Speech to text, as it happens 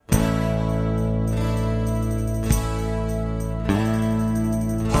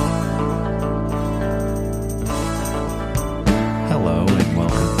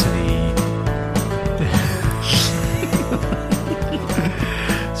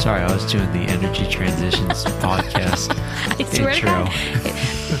Sorry, I was doing the Energy Transitions podcast intro.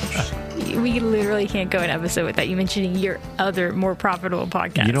 We literally can't go an episode without you mentioning your other more profitable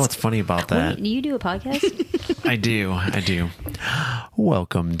podcast. You know what's funny about that? Wait, you do a podcast? I do.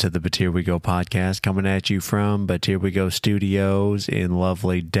 Welcome to the But Here We Go podcast, coming at you from But Here We Go Studios in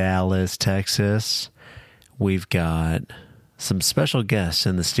lovely Dallas, Texas. We've got some special guests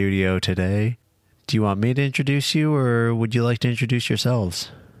in the studio today. Do you want me to introduce you, or would you like to introduce yourselves?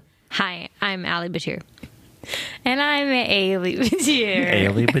 Hi, I'm Allie Batir. And I'm Ailey Batir.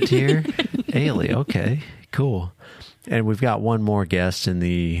 Ailey Batir? Ailey, okay, cool. And we've got one more guest in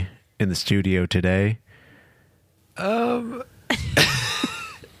the studio today. I'm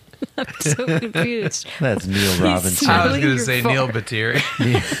so confused. That's Neil Robinson. I was going your to say fault. Neil Batiri.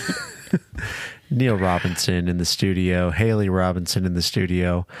 Neil Robinson in the studio, Haley Robinson in the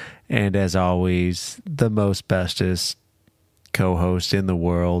studio, and as always, the most bestest co-host in the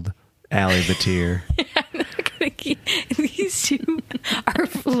world, Allie Batir. These two are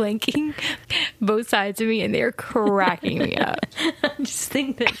flanking both sides of me, and they're cracking me up. I just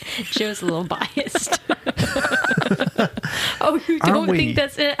think that Joe's a little biased. Oh, you Aren't don't we- think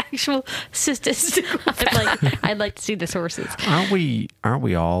that's an actual statistical fact? I'd like to see the sources. Aren't we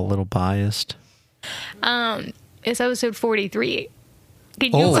all a little biased? It's episode 43.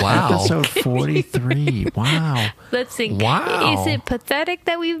 Can you Oh, wow. Episode 43. Wow. Let's think. Wow. Is it pathetic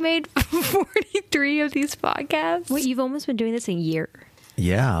that we've made 43 of these podcasts? Wait, you've almost been doing this a year.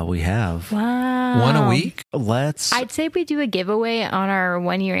 Yeah, we have. Wow. One a week? I'd say we do a giveaway on our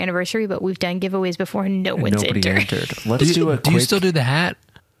 1 year anniversary, but we've done giveaways before and nobody entered. Let's do a quick... Do you still do the hat?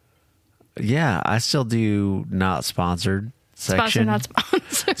 Yeah, I still do not sponsored Sponsor, section. not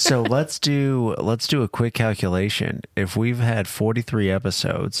sponsor. So let's do a quick calculation. If we've had 43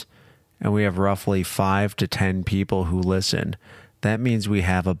 episodes and we have roughly 5 to 10 people who listen, that means we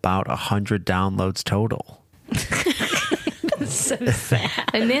have about 100 downloads total. So sad.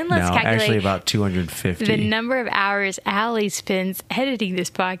 And then let's No, actually calculate about 250. the number of hours Allie spends editing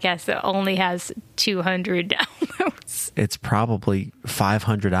this podcast that only has 200 downloads. It's probably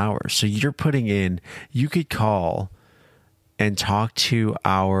 500 hours. So you could call and talk to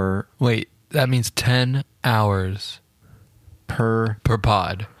our Wait, that means 10 hours per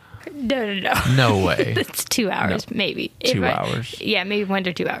pod. No. No way. It's 2 hours, maybe. 2 hours. Yeah, maybe 1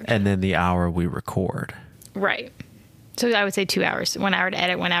 to 2 hours. And then the hour we record. Right. So I would say 2 hours. 1 hour to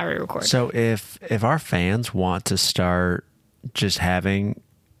edit, 1 hour to record. So if our fans want to start just having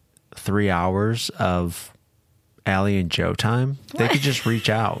 3 hours of Allie and Joe time, they could just reach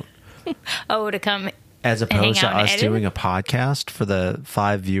out. to come. As hang opposed to out and us edit? doing a podcast for the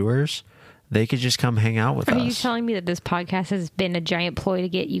 5 viewers, they could just come hang out with Are us. you telling me that this podcast has been a giant ploy to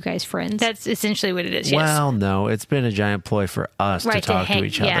get you guys friends? That's essentially what it is, yes. Well, no, it's been a giant ploy for us to talk to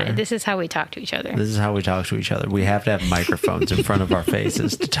each other. Yeah, this is how we talk to each other. This is how we talk to each other. We have to have microphones in front of our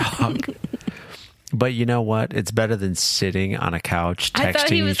faces to talk. But you know what? It's better than sitting on a couch I thought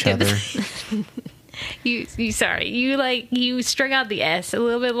he texting was each gonna- other. You sorry. You strung out the S a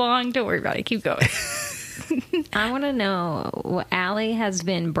little bit long. Don't worry about it. Keep going. I want to know what Allie has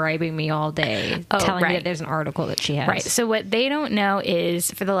been bribing me all day, telling me right. that there's an article that she has. Right. So what they don't know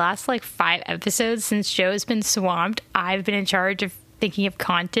is for the last 5 episodes since Joe's been swamped, I've been in charge of thinking of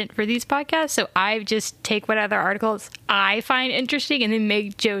content for these podcasts. So I just take what other articles I find interesting and then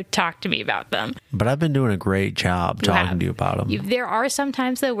make Joe talk to me about them. But I've been doing a great job talking to you about them. There are some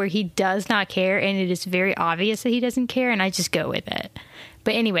times though where he does not care and it is very obvious that he doesn't care and I just go with it.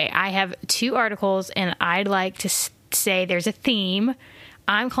 But anyway, I have 2 articles and I'd like to say there's a theme.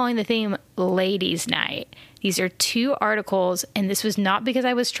 I'm calling the theme Ladies Night. These are 2 articles, and this was not because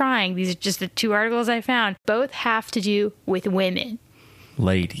I was trying. These are just the 2 articles I found. Both have to do with women.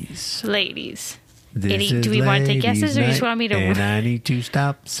 Ladies. Do we want to take guesses, or you just want me to? And I need to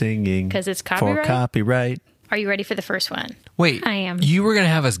stop singing. 'Cause it's For copyright? copyright. Are you ready for the first one? Wait, I am. You were going to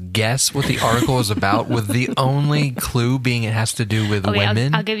have us guess what the article is about, with the only clue being it has to do with Okay,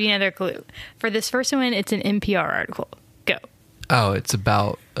 women? I'll give you another clue. For this first one, it's an NPR article. Go. Oh, it's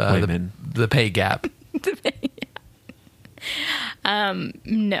about Women. the pay gap.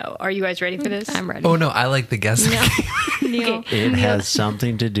 No. Are you guys ready for this? I'm ready. Oh, no, I like the guess. Neil. It has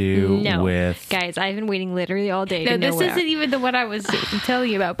something to do No. with... Guys, I've been waiting literally all day No, to know this what isn't even the one I was telling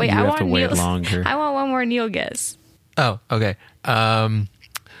you about. But You I have want to wait Neil's, longer. I want one more Neil guess. Oh, okay.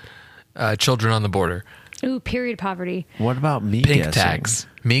 Children on the Border. Ooh, period poverty. What about me Pink guessing? tax.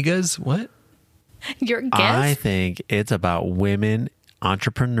 Migas? What? Your guess? I think it's about women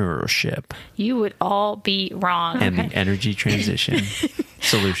entrepreneurship You would all be wrong. and the energy transition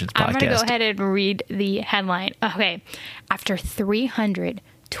solutions podcast. I'm going to go ahead and read the headline. Okay. After 300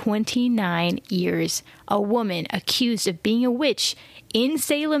 29 years. A woman accused of being a witch in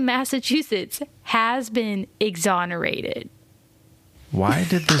Salem, Massachusetts, has been exonerated. Why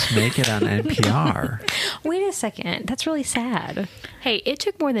did this make it on NPR? Wait a second. That's really sad. Hey, it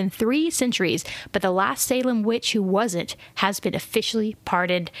took more than 3 centuries, but the last Salem witch who wasn't has been officially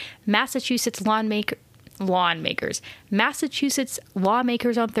pardoned. Massachusetts lawmakers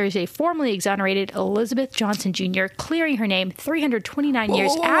on Thursday formally exonerated Elizabeth Johnson Jr., clearing her name 329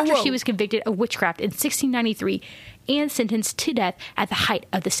 years after she was convicted of witchcraft in 1693 and sentenced to death at the height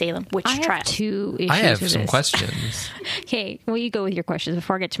of the Salem witch trial. I have 2 issues I have with some this. questions. Okay, well, you go with your questions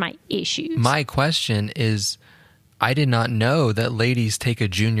before I get to my issues. My question is, I did not know that ladies take a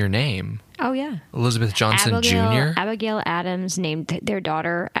junior name. Oh, yeah. Elizabeth Johnson Jr.? Abigail Adams named their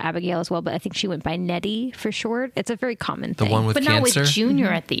daughter Abigail as well, but I think she went by Nettie for short. It's a very common The thing. one with But cancer? not with Junior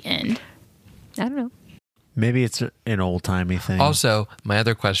at the end. I don't know. Maybe it's an old-timey thing. Also, my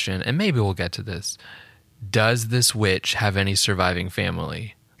other question, and maybe we'll get to this, does this witch have any surviving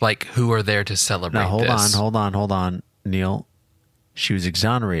family? Like, who are there to celebrate now, this? hold on, Neil. She was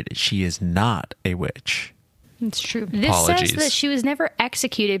exonerated. She is not a witch. It's true. This Apologies. says that she was never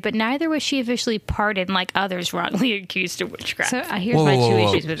executed, but neither was she officially pardoned like others wrongly accused of witchcraft. So here's my 2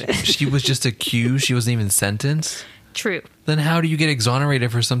 issues with it. She was just accused? She wasn't even sentenced? True. Then how do you get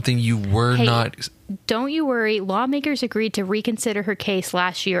exonerated for something you were Hey, not... Don't you worry. Lawmakers agreed to reconsider her case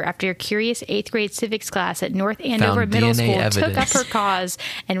last year after a curious 8th grade civics class at North Andover Found Middle DNA School took up evidence. her cause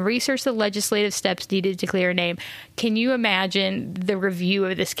and researched the legislative steps needed to clear her name. Can you imagine the review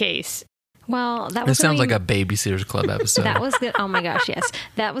of this case? Well, that was This sounds going- like a Babysitter's Club episode. That was good. Oh my gosh, yes.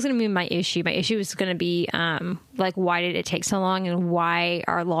 That was going to be my issue. My issue was going to be like, why did it take so long, and why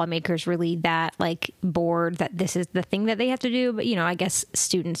are lawmakers really that like bored that this is the thing that they have to do? But I guess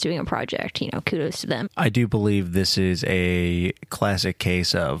students doing a project, kudos to them. I do believe this is a classic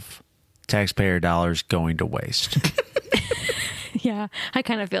case of taxpayer dollars going to waste. Yeah, I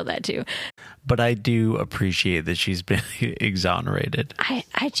kind of feel that too. But I do appreciate that she's been exonerated.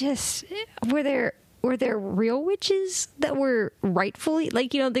 I just were there real witches that were rightfully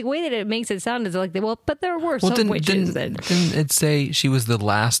the way that it makes it sound is like but there were some witches that didn't it say she was the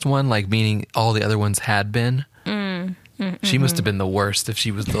last one, like meaning all the other ones had been? She must have been the worst if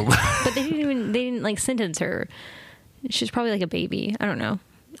she was the last. but they didn't like sentence her. She was probably like a baby. I don't know.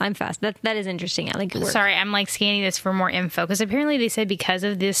 I'm fast. That is interesting. I like it. Sorry, I'm like scanning this for more info because apparently they said because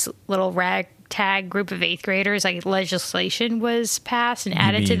of this little ragtag group of 8th graders, like legislation was passed and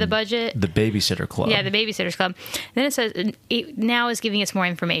added to the budget. The Babysitter Club. Yeah, the Babysitters Club. Then it says it now is giving us more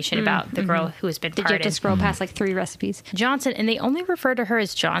information about the girl who has been Did you have pardoned. to scroll past like 3 recipes? Johnson, and they only refer to her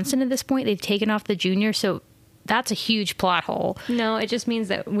as Johnson at this point. They've taken off the junior, so that's a huge plot hole. No, it just means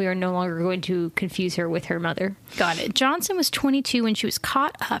that we are no longer going to confuse her with her mother. Got it. Johnson was 22 when she was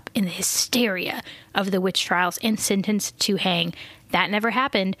caught up in the hysteria of the witch trials and sentenced to hang. That never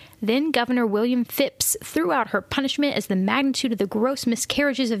happened. Then Governor William Phipps threw out her punishment as the magnitude of the gross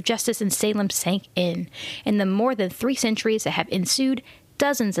miscarriages of justice in Salem sank in. In the more than 3 centuries that have ensued,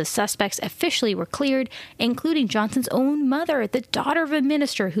 dozens of suspects officially were cleared, including Johnson's own mother, the daughter of a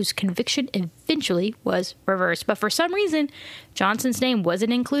minister whose conviction eventually was reversed. But for some reason, Johnson's name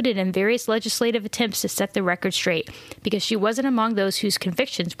wasn't included in various legislative attempts to set the record straight. Because she wasn't among those whose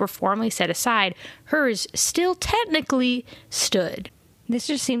convictions were formally set aside, hers still technically stood. This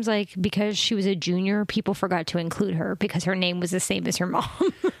just seems like because she was a junior, people forgot to include her because her name was the same as her mom.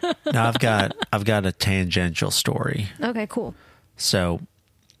 Now I've got a tangential story. Okay, cool. So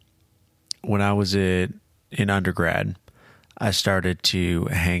when I was in undergrad, I started to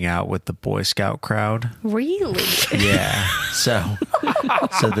hang out with the Boy Scout crowd. Really? Yeah. So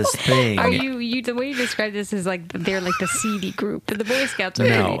this thing. Are you the way you describe this is like they're like the seedy group, but the Boy Scouts are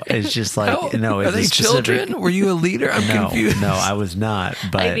No, it's just like no. Are It's they a specific, children? Were you a leader? I'm confused. No, I was not.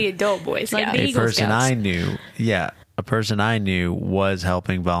 But Like the adult Boy Scout. Like the a Eagle person Scouts. I knew, a person I knew was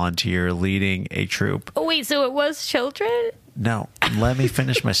helping volunteer leading a troop. Oh, wait, so it was children? No, let me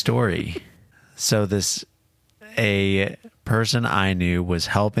finish my story. So a person I knew was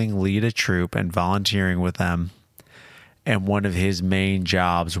helping lead a troop and volunteering with them. And one of his main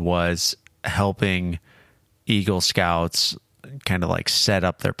jobs was helping Eagle Scouts kind of like set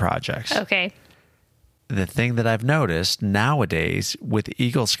up their projects. Okay. The thing that I've noticed nowadays with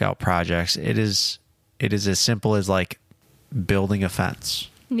Eagle Scout projects, it is as simple as like building a fence.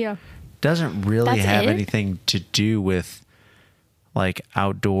 Yeah. Doesn't really That's have it? anything to do with like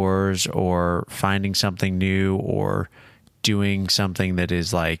outdoors or finding something new or doing something that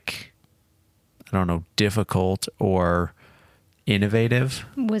is like, I don't know, difficult or innovative.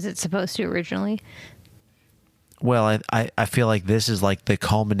 Was it supposed to originally? Well, I feel like this is like the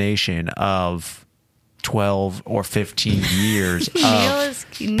culmination of 12 or 15 years of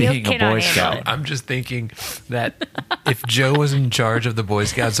being a Boy Scout. I'm just thinking that if Joe was in charge of the Boy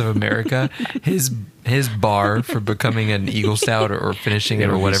Scouts of America, his bar for becoming an Eagle Scout or finishing it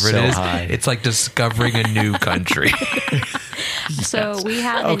or whatever it is, it's like discovering a new country. So we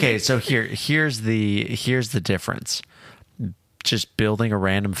have Okay, so here's the difference. Just building a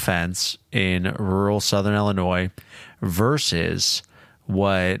random fence in rural southern Illinois versus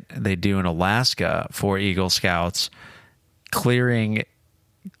what they do in Alaska for Eagle Scouts, clearing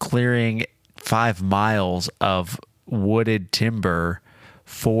 5 miles of wooded timber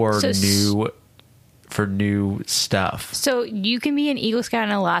for new stuff. So you can be an Eagle Scout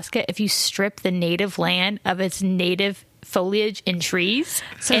in Alaska if you strip the native land of its native foliage and trees,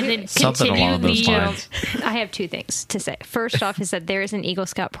 and then Something continue along those the. lines. I have two things to say. First off is that there is an Eagle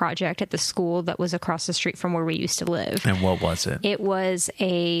Scout project at the school that was across the street from where we used to live. And what was it? It was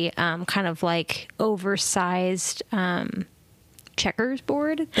a kind of like oversized checkers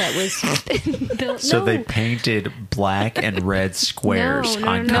board that was built. So they painted black and red squares No,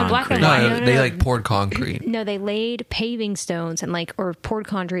 on no, black concrete. and white. No, they like poured concrete. No, they laid paving stones and or poured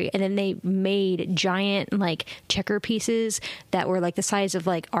concrete, and then they made giant like checker pieces that were like the size of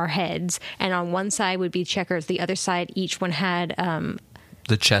like our heads. And on one side would be checkers, the other side each one had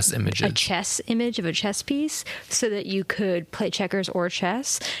The chess images. a chess image of a chess piece, so that you could play checkers or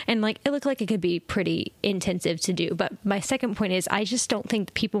chess. And like it looked like it could be pretty intensive to do. But my second point is I just don't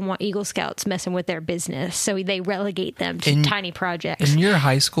think people want Eagle Scouts messing with their business, so they relegate them to tiny projects. In your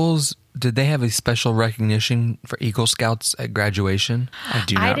high schools, did they have a special recognition for Eagle Scouts at graduation? I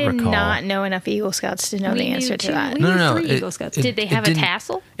do not I did recall. not know enough Eagle Scouts to know We the knew answer to two- that. we No, knew no, no. 3 Eagle Scouts. Did they have a didn't-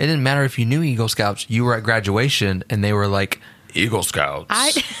 tassel? It didn't matter if you knew Eagle Scouts. You were at graduation, and they were like, Eagle Scouts.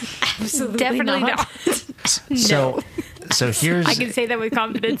 Absolutely Definitely not. So here's I can say that with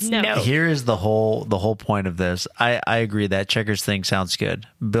confidence. No. here is the whole point of this. I agree that checkers thing sounds good.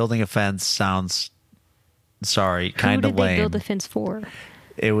 Building a fence sounds kind Who of did they lame. build the fence for?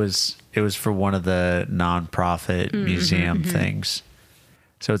 It was for one of the nonprofit museum things.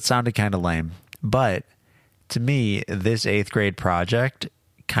 So it sounded kind of lame. But to me, this 8th grade project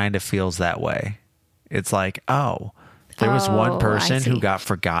kind of feels that way. It's like, oh, there was Oh, one I person who see. got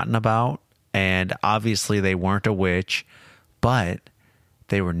forgotten about, and obviously they weren't a witch, but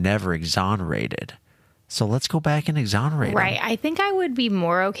they were never exonerated. So let's go back and exonerate Right. them. I think I would be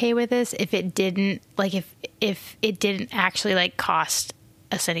more okay with this if it didn't if it didn't actually like cost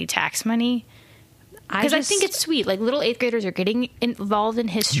us any tax money. Because I think it's sweet. Like little 8th graders are getting involved in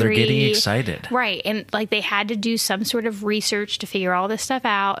history. They're getting excited. Right. And like they had to do some sort of research to figure all this stuff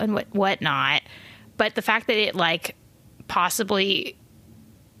out and whatnot. But the fact that it like possibly,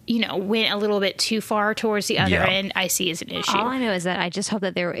 went a little bit too far towards the other Yeah. end, I see as an issue. All I know is that I just hope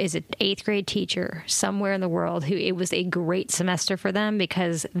that there is an 8th grade teacher somewhere in the world who it was a great semester for them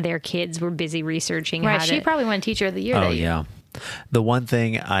because their kids were busy researching Right. how She to. probably won Teacher of the Year Oh, that year. yeah. The one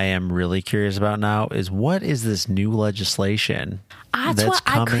thing I am really curious about now is what is this new legislation That's what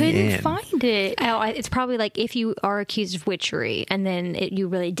I coming couldn't in? find it. It's probably like if you are accused of witchery and then you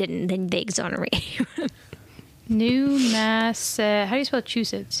really didn't, then they exonerate you. New Mass. How do you spell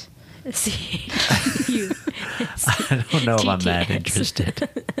Massachusetts? I don't know if I'm that TTS. interested.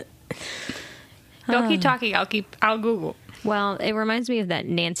 Y'all keep talking. I'll Google. Well, it reminds me of that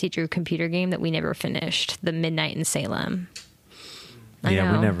Nancy Drew computer game that we never finished, the Midnight in Salem. I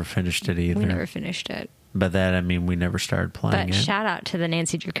Yeah, we know. never finished it either. We never finished it. But that, I mean, we never started playing But it. shout out to the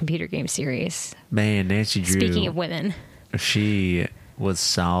Nancy Drew computer game series. Man, Nancy Drew, Speaking of women, she was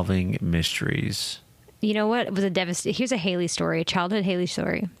solving mysteries. you know what? It was a devastating. Here's a Haley story, a childhood Haley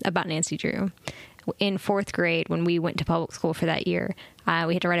story about Nancy Drew. In 4th grade, when we went to public school for that year,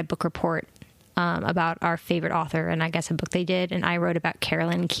 we had to write a book report about our favorite author, and I guess a book they did. And I wrote about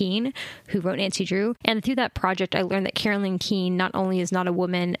Carolyn Keene, who wrote Nancy Drew. And through that project, I learned that Carolyn Keene not only is not a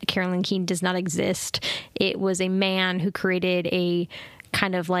woman, Carolyn Keene does not exist. It was a man who created a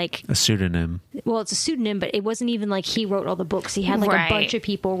kind of like, A pseudonym. well, it's a pseudonym, but it wasn't even like he wrote all the books. He had like Right. a bunch of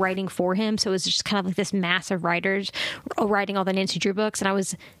people writing for him. So it was just kind of like this mass of writers writing all the Nancy Drew books. And I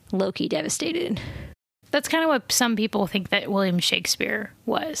was low-key devastated. That's kind of what some people think that William Shakespeare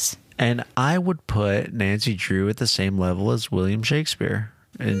was. And I would put Nancy Drew at the same level as William Shakespeare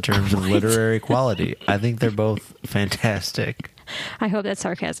in terms of literary quality. I think they're both fantastic. I hope that's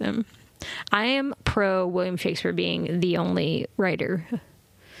sarcasm. I am pro William Shakespeare being the only writer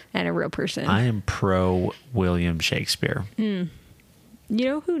and a real person. I am pro William Shakespeare. You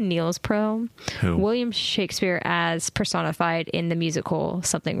know who Neil's pro? Who? William Shakespeare as personified in the musical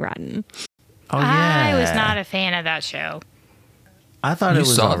Something Rotten. Oh yeah. I was not a fan of that show. I thought You it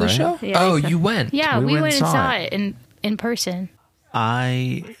was saw all the right. show? Yeah, Oh, I saw- you went. Yeah, We we went went and and saw saw it. it in person.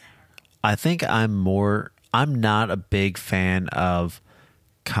 I think I'm not a big fan of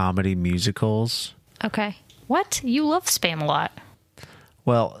comedy musicals. Okay. What? You love Spamalot.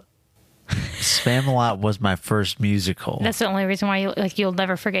 Well, Spamalot was my first musical. That's the only reason why you'll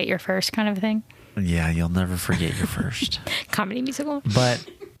never forget your first kind of thing. Yeah, you'll never forget your first. Comedy musical. But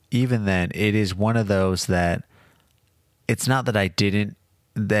even then, it is one of those that it's not that I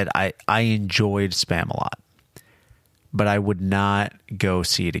enjoyed Spamalot, but I would not go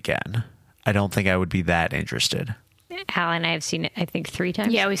see it again. I don't think I would be that interested. Al and I have seen it, I think, 3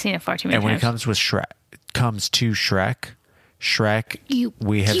 times. Yeah, we've seen it far too many And when times. it comes to Shrek, You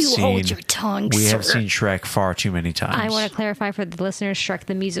seen hold your tongue, we have sir. seen Shrek far too many times. I want to clarify for the listeners, Shrek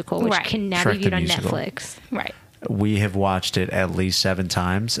the Musical, which Right. can now Shrek be the viewed on Musical. Netflix. Right. We have watched it at least 7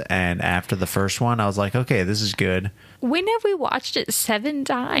 times, and after the first one, I was like, okay, this is good. When have we watched it 7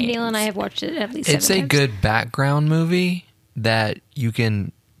 times? Neil and I have watched it at least It's 7 a times. good background movie that you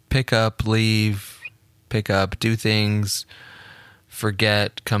can pick up, leave, pick up, do things,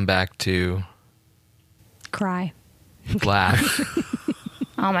 forget, come back to, Cry. laugh.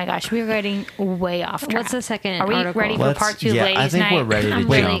 Oh my gosh, we're getting way off track. What's the second Are we article? ready for Let's- part 2 yeah, ladies I think night? we're ready to I'm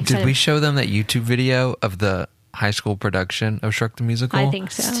jump. really Did we show them that YouTube video of the high school production of Shrek the Musical? I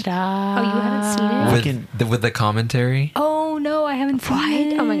think so. Stop. Oh, you haven't seen it? We can- With the commentary? Oh no, I haven't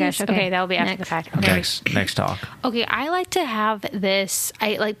seen it. Oh my gosh, okay. that'll be after Next. the fact. Okay. Next talk. Okay, I like to have this.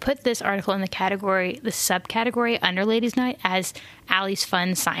 I like put this article in the subcategory under Ladies' Night as Allie's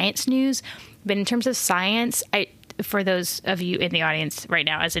fun science news. But in terms of science, for those of you in the audience right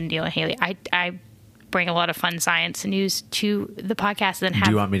now, as in Neil and Haley, I bring a lot of fun science news to the podcast. And then have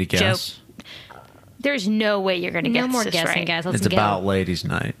Do you want me to Joe- guess? There's no way you're going to No guess more this guessing, right. guys. Let's It's go. about ladies'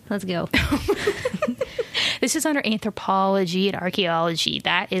 night. Let's go. This is under anthropology and archaeology.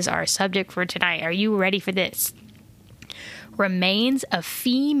 That is our subject for tonight. Are you ready for this? Remains of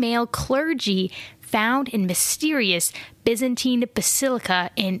female clergy found in mysterious Byzantine basilica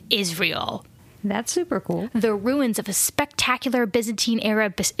in Israel. That's super cool. The ruins of a spectacular Byzantine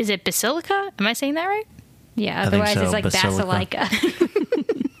era. Is it basilica? Am I saying that right? Yeah, think otherwise so, it's like basilica.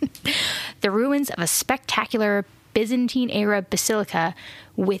 Basilica. The ruins of a spectacular Byzantine era basilica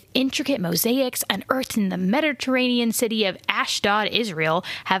with intricate mosaics unearthed in the Mediterranean city of Ashdod, Israel,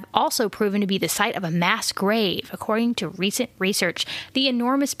 have also proven to be the site of a mass grave. According to recent research, the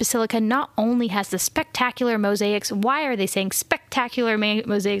enormous basilica not only has the spectacular mosaics. Why are they saying spectacular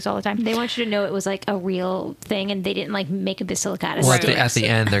mosaics all the time? They want you to know it was like a real thing and they didn't like make a basilica out of Well, sticks. at the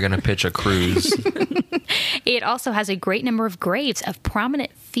end, they're going to pitch a cruise. It also has a great number of graves of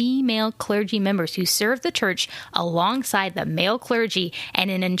prominent female clergy members who served the church alongside the male clergy, and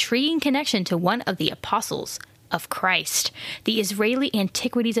an intriguing connection to one of the apostles of Christ. The Israeli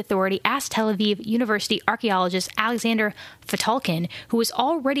Antiquities Authority asked Tel Aviv University archaeologist Alexander Fatalkin, who was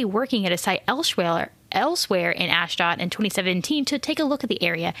already working at a site elsewhere in Ashdod in 2017, to take a look at the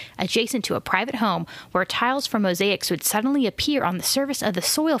area adjacent to a private home where tiles from mosaics would suddenly appear on the surface of the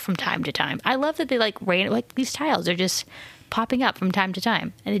soil from time to time. I love that they like these tiles are just popping up from time to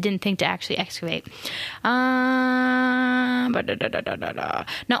time, and they didn't think to actually excavate. Not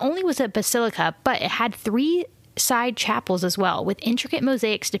only was it a basilica, but it had 3 side chapels as well, with intricate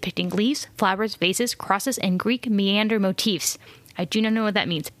mosaics depicting leaves, flowers, vases, crosses, and Greek meander motifs. I do not know what that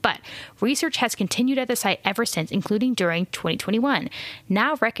means, but research has continued at the site ever since, including during 2021.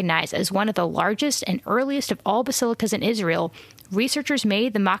 Now recognized as one of the largest and earliest of all basilicas in Israel, researchers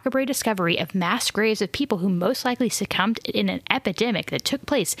made the macabre discovery of mass graves of people who most likely succumbed in an epidemic that took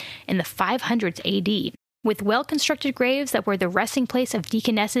place in the 500s AD. With well-constructed graves that were the resting place of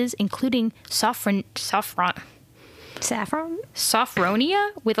deaconesses, including Sophronia,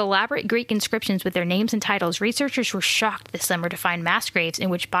 with elaborate Greek inscriptions with their names and titles, researchers were shocked this summer to find mass graves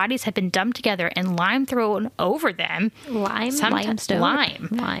in which bodies had been dumped together and lime thrown over them. Limestone?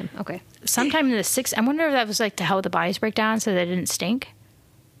 Lime. Okay. Sometime in the 60s. I wonder if that was like to help the bodies break down so they didn't stink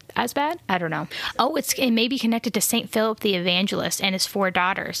as bad. I don't know. Oh, it may be connected to St. Philip the Evangelist and his 4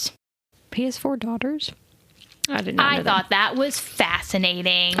 daughters. He has 4 daughters? I did not know I thought that was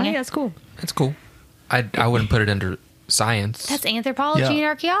fascinating. I think that's cool. That's cool. I wouldn't put it under science. That's anthropology Yeah. and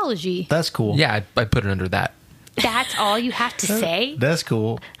archaeology. That's cool. Yeah, I put it under that. That's all you have to say? That's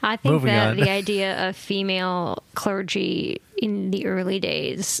cool. I think Moving that on. the idea of female clergy in the early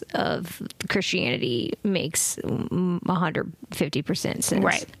days of Christianity makes 150% sense.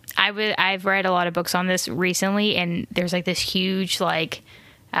 Right. I've read a lot of books on this recently, and there's like this huge like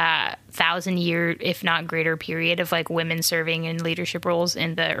 1,000-year, if not greater, period of like women serving in leadership roles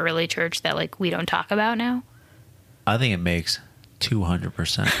in the early church that like we don't talk about now? I think it makes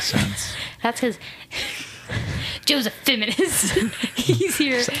 200% sense. That's because Joe's a feminist. He's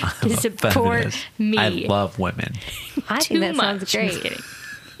here to support Feminist. me. I love women. I Too think that sounds much. Just great. kidding.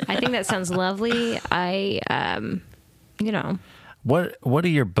 I think that sounds lovely. What do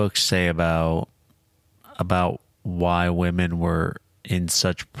your books say about why women were in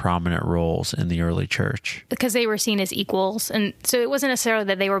such prominent roles in the early church? Because they were seen as equals. And so it wasn't necessarily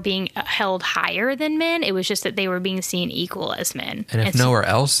that they were being held higher than men. It was just that they were being seen equal as men. And if nowhere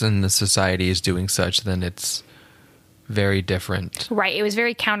else in the society is doing such, then it's very different. Right. It was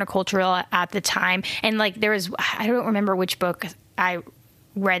very countercultural at the time. And like there was, I don't remember which book I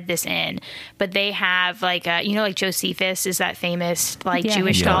read this in, but they have like, like Josephus is that famous like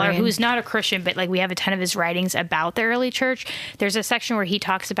Jewish scholar who's not a Christian, but like we have a ton of his writings about the early church. There's a section where he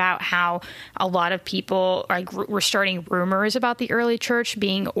talks about how a lot of people like were starting rumors about the early church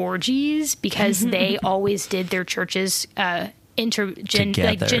being orgies because they always did their churches,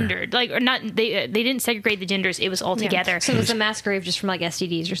 gendered, like, or not, they didn't segregate the genders. It was all together. So it was a mass grave just from like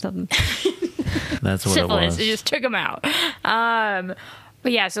STDs or something. That's what Syphilis. it was. It just took them out.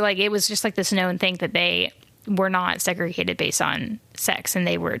 But yeah, so like it was just like this known thing that they were not segregated based on sex, and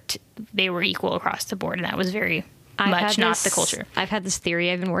they were equal across the board, and that was very much not the culture. I've had this theory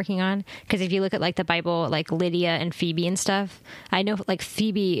I've been working on, because if you look at like the Bible, like Lydia and Phoebe and stuff, I know like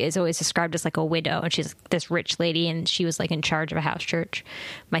Phoebe is always described as like a widow, and she's this rich lady, and she was like in charge of a house church.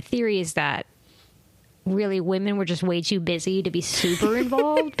 My theory is that really women were just way too busy to be super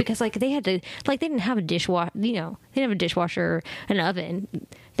involved, because like they had to, like they didn't have a dishwasher, they didn't have a dishwasher or an oven.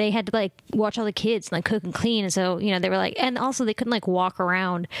 They had to like watch all the kids and like cook and clean, and so they were like, and also they couldn't like walk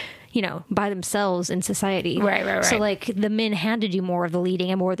around by themselves in society. Right. So like the men had to do more of the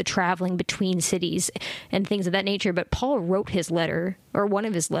leading and more of the traveling between cities and things of that nature. But Paul wrote his letter, or one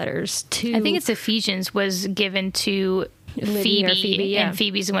of his letters, to, I think it's Ephesians, was given to Phoebe, and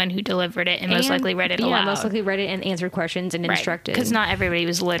Phoebe's the one who delivered it and most likely read it aloud. Yeah, most likely read it and answered questions and instructed. Because not everybody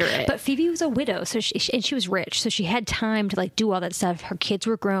was literate. But Phoebe was a widow, so she was rich, so she had time to like do all that stuff. Her kids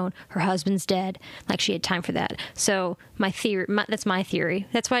were grown, her husband's dead, like she had time for that. So that's my theory.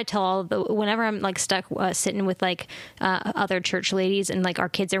 That's why I tell whenever I'm like stuck sitting with like other church ladies, and like our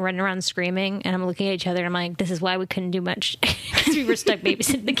kids are running around screaming, and I'm looking at each other and I'm like, this is why we couldn't do much, because we were stuck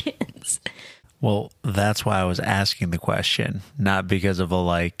babysitting the kids. Well, that's why I was asking the question, not because of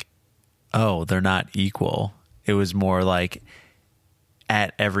they're not equal. It was more like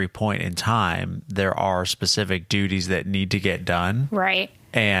at every point in time, there are specific duties that need to get done. Right.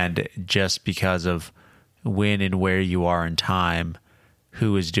 And just because of when and where you are in time,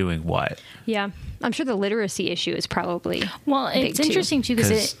 who is doing what. Yeah. I'm sure the literacy issue is probably it's interesting too,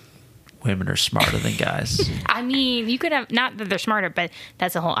 because women are smarter than guys. I mean, you could have, not that they're smarter, but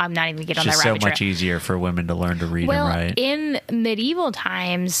that's a whole, I'm not even getting on that rabbit trail. It's so much easier for women to learn to read and write. In medieval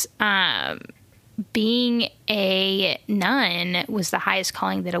times, being a nun was the highest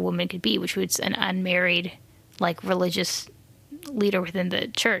calling that a woman could be, which was an unmarried, like, religious leader within the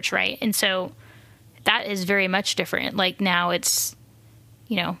church, right? And so that is very much different. Like, now it's,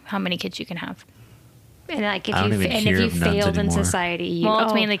 how many kids you can have. And like if you failed in society,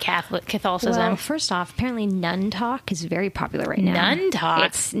 it's mainly Catholicism. Well, first off, apparently nun talk is very popular right now. Nun talk?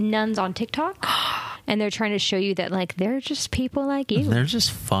 It's nuns on TikTok, and they're trying to show you that like they're just people like you. They're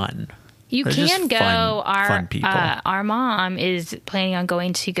just fun. You they're can go. Fun people. Our mom is planning on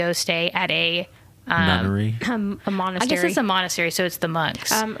going to go stay at a nunnery, a monastery. I guess it's a monastery, so it's the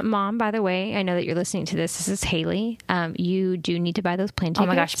monks. Mom, by the way, I know that you're listening to this. This is Haley. You do need to buy those plane tickets. Oh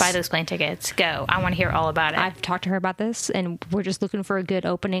my gosh, buy those plane tickets. Go. I want to hear all about it. I've talked to her about this, and we're just looking for a good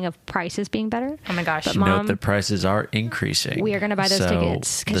opening of prices being better. Oh my gosh. But note that prices are increasing. We are going to buy those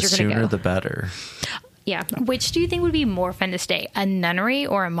tickets. The sooner the better. Yeah. Which do you think would be more fun to stay? A nunnery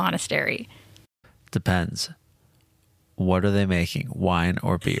or a monastery? Depends. What are they making? Wine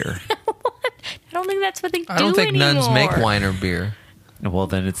or beer? I don't think that's what they do I don't think anymore. nuns make wine or beer. Well,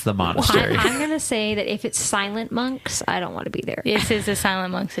 then it's the monastery. I'm going to say that if it's silent monks, I don't want to be there. This is a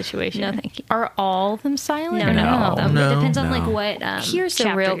silent monk situation. No, thank you. Are all of them silent? No, none of them. No, it depends on no. like what. Here's the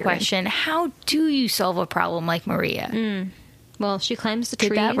chapter real you're question: how do you solve a problem like Maria? in. Well, she climbs the Did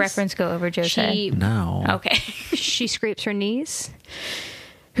trees. that reference go over, Jose? No. Okay. She scrapes her knees.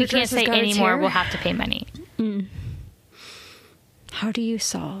 We Her can't dress has say got its anymore. hair. We'll have to pay money. How do you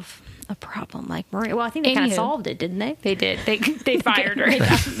solve a problem like Maria? Well, I think they kind of Anywho. solved it, didn't they? They did. They fired her.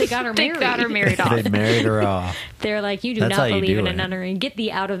 They got her They married. got her married off. They married her off. They're like, you do That's how not you believe do in a it. nunnery. Get thee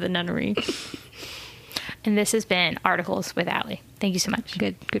out of the nunnery. And this has been Articles with Allie. Thank you so much.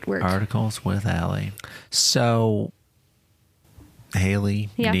 Good work. Articles with Allie. So, Haley,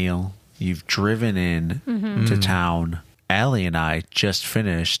 Yeah. Neil, you've driven in to town. Allie and I just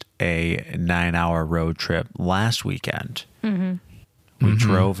finished a 9-hour road trip last weekend. We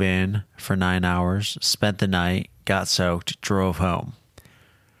drove in for 9 hours, spent the night, got soaked, drove home.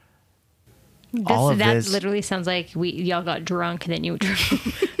 That literally sounds like y'all got drunk and then you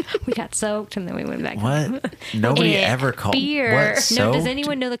drove. We got soaked and then we went back. What? Nobody ever called beer. What, No, soaked? does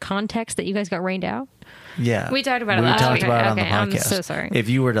anyone know the context that you guys got rained out? Yeah. We talked about it We last talked week. about it on the Okay, podcast. I'm so sorry. If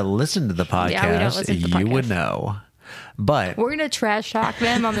you were to listen to the podcast, Yeah, we don't listen to the you would podcast. know. But We're gonna trash talk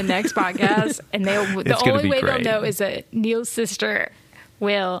them on the next podcast, and the It's gonna only be way great. they'll know is that Neil's sister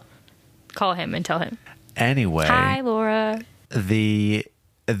will call him and tell him. anyway, Hi, Laura.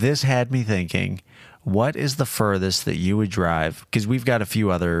 this had me thinking, what is the furthest that you would drive? Because we've got a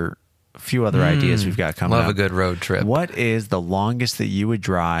few other ideas we've got coming Love up. a good road trip. What is the longest that you would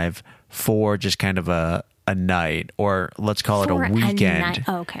drive for just kind of a night, or let's call it For a a weekend? night.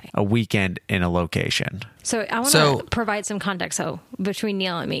 Oh, okay. A weekend in a location. So I want So- to provide some context between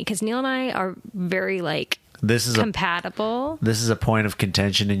Neil and me, because Neil and I are very This is compatible. This is a point of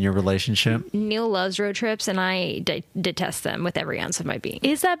contention in your relationship. Neil loves road trips, and I detest them with every ounce of my being.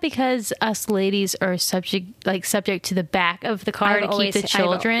 Is that because us ladies are subject to the back of the car to keep the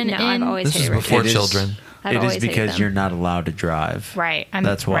children in? I've always This is hated road before It is- children. I've It is always hated because them. you're not allowed to drive. Right.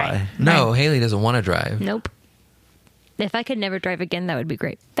 That's why. right. No, Haley doesn't want to drive. Nope. If I could never drive again, that would be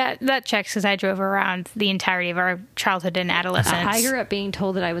great. That checks, because I drove around the entirety of our childhood and adolescence. I grew up being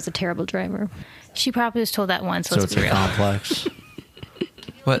told that I was a terrible driver. She probably was told that once. So Let's it's be a real. complex.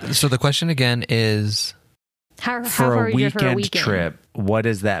 What? So the question again is, How For far a you drive for a weekend weekend trip, what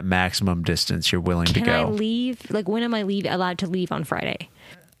is that maximum distance you're willing to Can I go? leave? When am I allowed to leave on Friday?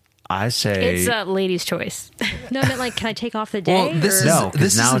 I say It's a lady's choice. No, I meant can I take off the day? well, this or- is No, 'cause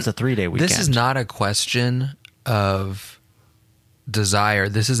this now isn't- it's a 3-day weekend. This is not a question of desire.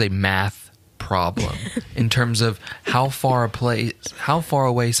 This is a math problem in terms of how far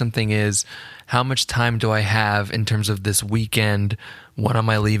away something is. How much time do I have in terms of this weekend? When am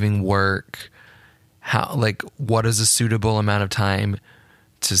I leaving work? What is a suitable amount of time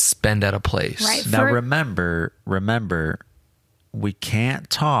to spend at a place? Right. Now For- remember, we can't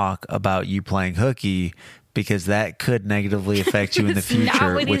talk about you playing hooky because that could negatively affect you in the That's not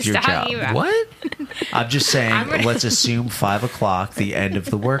future what with he's your job. talking about. What? I'm just saying, let's assume 5 o'clock, the end of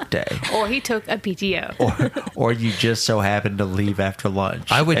the workday. Or he took a PTO. Or you just so happen to leave after lunch.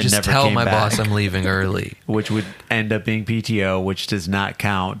 I would and just never tell came my back, boss I'm leaving early. which would end up being PTO, which does not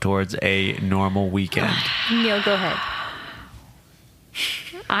count towards a normal weekend. Neil, go ahead.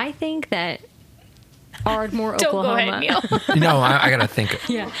 I think that Ardmore, Don't Oklahoma. go ahead, Neil. No, I gotta think.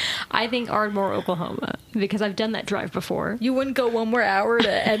 Yeah, I think Ardmore, Oklahoma, because I've done that drive before. You wouldn't go one more hour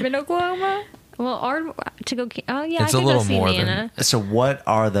to Edmond, Oklahoma? Well, Ardmore to go. Oh yeah, It's I a could little go see more than- Nana. So what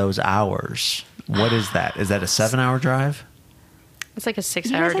are those hours? What is that? Is that a 7-hour drive? It's like a You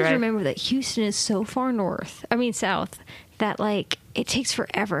 6-hour guys have to drive. remember that Houston is so far south, that it takes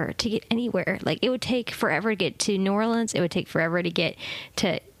forever to get anywhere. It would take forever to get to New Orleans. It would take forever to get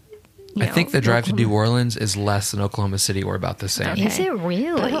to. I think the drive to New Oklahoma. Orleans is less than Oklahoma City, or about the same. Okay. Is it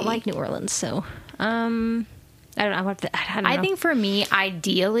really? But I don't like New Orleans, so I don't know. I don't know. I think for me,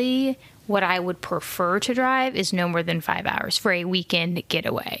 ideally, what I would prefer to drive is no more than 5 hours for a weekend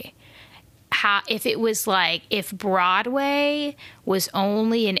getaway. If it was if Broadway was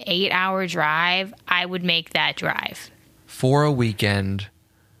only an 8-hour drive, I would make that drive. For a weekend,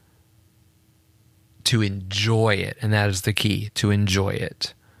 to enjoy it, and that is the key, to enjoy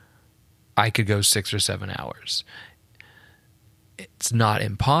it, I could go 6 or 7 hours. It's not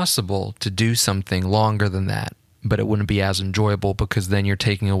impossible to do something longer than that, but it wouldn't be as enjoyable because then you're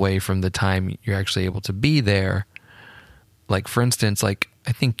taking away from the time you're actually able to be there. For instance, I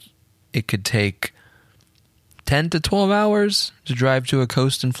think it could take 10 to 12 hours to drive to a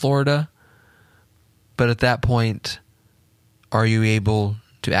coast in Florida. But at that point, are you able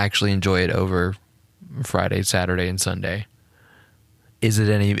to actually enjoy it over Friday, Saturday, and Sunday? Is it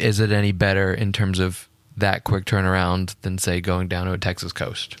any better in terms of that quick turnaround than, say, going down to a Texas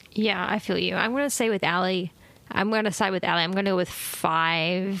coast? Yeah, I feel you. I'm going to say with Allie. I'm going to side with Allie. I'm going to go with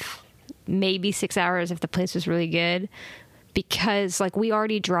 5, maybe 6 hours if the place was really good. Because we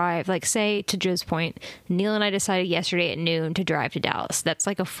already drive, say to Joe's point, Neil and I decided yesterday at noon to drive to Dallas. That's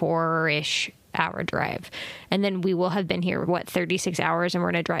a 4-ish hour drive. And then we will have been here, 36 hours, and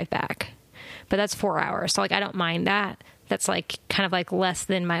we're going to drive back. But that's 4 hours. So I don't mind that. That's kind of less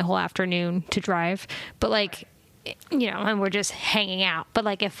than my whole afternoon to drive. But and we're just hanging out. But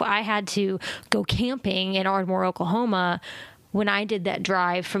like if I had to go camping in Ardmore, Oklahoma, when I did that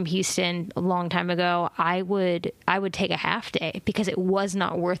drive from Houston a long time ago, I would take a half day because it was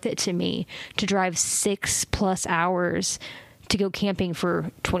not worth it to me to drive 6+ hours to go camping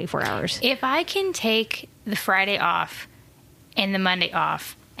for 24 hours. If I can take the Friday off and the Monday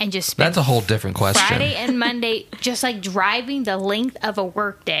off and just spend that's a whole different question. Friday and Monday just like driving the length of a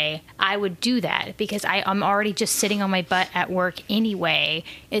work day, I would do that because I'm already just sitting on my butt at work anyway.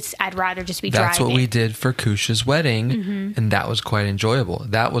 I'd rather just be driving. That's what we did for Kusha's wedding, and that was quite enjoyable.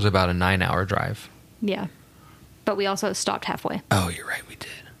 That was about a 9-hour drive. Yeah. But we also stopped halfway. Oh, you're right, we did.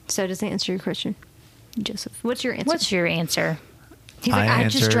 So does that answer your question? Joseph, what's your answer? What's your answer? He's like, I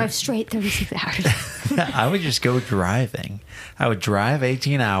just drive straight 36 hours. I would just go driving. I would drive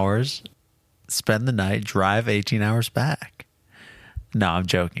 18 hours, spend the night, drive 18 hours back. No, I'm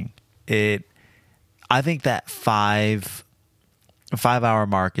joking. I think that 5-hour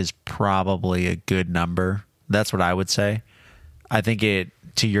mark is probably a good number. That's what I would say. I think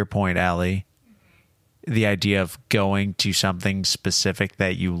to your point, Allie, the idea of going to something specific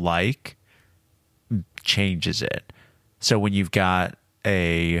that you like changes it. So when if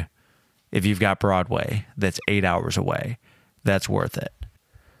you've got Broadway that's 8 hours away, that's worth it.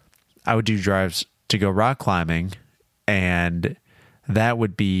 I would do drives to go rock climbing, and that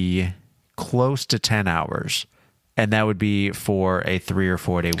would be close to 10 hours. And that would be for a 3 or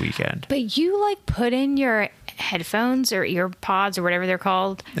 4 day weekend. But you like put in your headphones or ear pods or whatever they're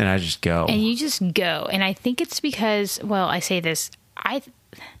called. And I just go. And you just go. And I think it's because, well, I say this,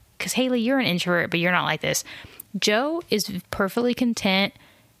 because Haley, you're an introvert, but you're not like this. Joe is perfectly content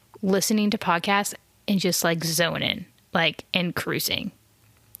listening to podcasts and just like zoning, like, and cruising.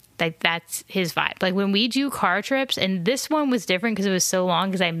 Like that's his vibe. Like when we do car trips, and this one was different because it was so long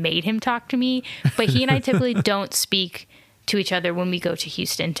because I made him talk to me, but he and I typically don't speak to each other when we go to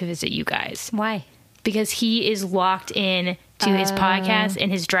Houston to visit you guys. Why? Because he is locked in to his podcast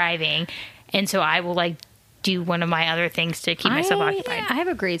and his driving. And so I will like do one of my other things to keep myself occupied. I have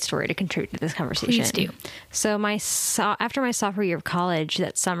a great story to contribute to this conversation. Please do. So after my sophomore year of college,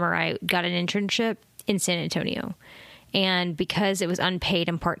 that summer I got an internship in San Antonio. And because it was unpaid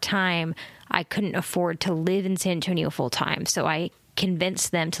and part-time, I couldn't afford to live in San Antonio full-time. So I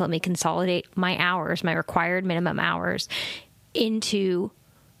convinced them to let me consolidate my hours, my required minimum hours, into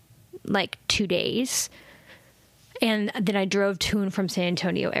like 2 days. And then I drove to and from San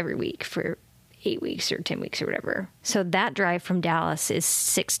Antonio every week for 8 weeks or 10 weeks or whatever. So that drive from Dallas is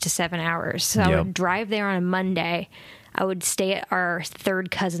 6 to 7 hours. So I would drive there on a Monday. I would stay at our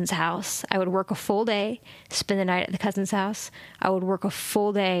third cousin's house. I would work a full day, spend the night at the cousin's house. I would work a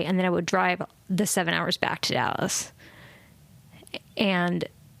full day, and then I would drive the 7 hours back to Dallas. And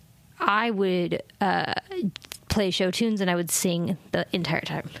I would play show tunes, and I would sing the entire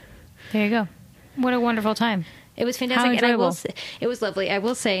time. There you go. What a wonderful time. It was fantastic. How enjoyable. And it was lovely. I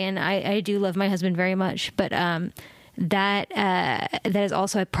will say, and I do love my husband very much, but that is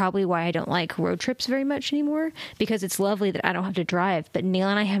also probably why I don't like road trips very much anymore, because it's lovely that I don't have to drive. But Neil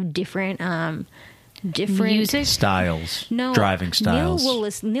and I have different music styles. No, driving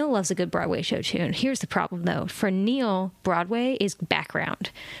styles. Neil loves a good Broadway show tune. Here's the problem, though. For Neil, Broadway is background.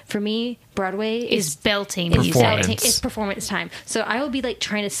 For me, Broadway is belting. It's performance time. So I will be like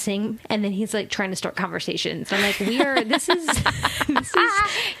trying to sing, and then he's like trying to start conversations. I'm like, this is.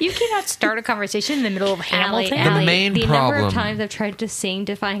 You cannot start a conversation in the middle of Hamilton. The number of times I've tried to sing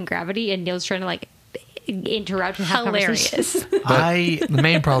Defying Gravity, and Neil's trying to like interrupt and have conversations. The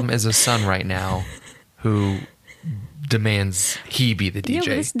main problem is a son right now who demands he be the DJ.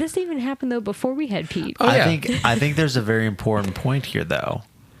 Yeah, this even happened though before we had Pete. Oh, yeah. I think there's a very important point here, though.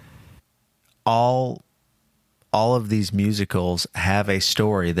 All of these musicals have a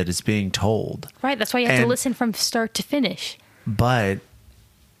story that is being told. Right, that's why you have to listen from start to finish. But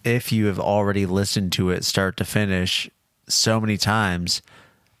if you have already listened to it start to finish so many times,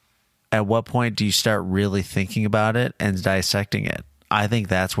 at what point do you start really thinking about it and dissecting it? I think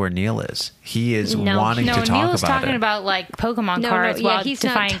that's where Neil is. He is wanting to talk about it. Neil's talking about like Pokemon cards while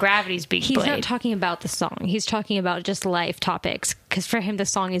Defying Gravity's being played. He's not talking about the song. He's talking about just life topics, because for him the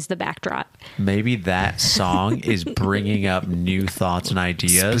song is the backdrop. Maybe that song is bringing up new thoughts and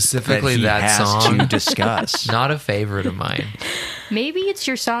ideas specifically that he has song to discuss. Not a favorite of mine. Maybe it's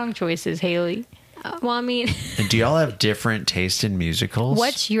your song choices, Haley. Well, I mean, And do y'all have different taste in musicals?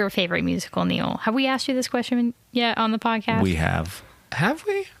 What's your favorite musical, Neil? Have we asked you this question yet on the podcast? We have. Have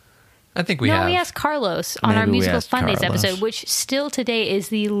we? I think we have. we asked Carlos on Maybe our we Musical asked Fun Days Carlos. episode, which still today is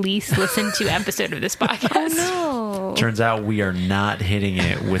the least listened to episode of this podcast. No. Turns out we are not hitting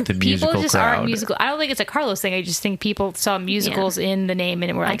it with the People musical just crowd. aren't musical. I don't think it's a Carlos thing. I just think people saw musicals in the name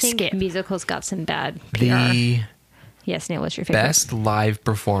and were I like, think skip. musicals got some bad PR. The Yes, Neil, what's your favorite? best live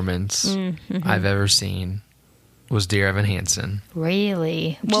performance I've ever seen was Dear Evan Hansen.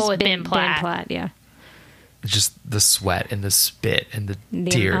 Really? Just Well, with Ben Platt. yeah. Just the sweat and the spit and the The-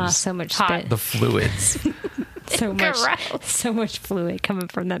 tears, so much Hot. spit. the fluids. so much, Gross. so much fluid coming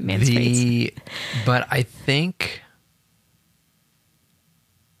from that man's face. But I think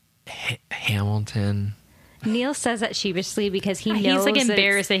Hamilton. Neil says that sheepishly because he knows He's like that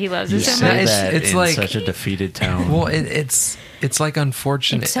embarrassed that he loves You it so said much. that It's in like- such a defeated tone. Well, it's like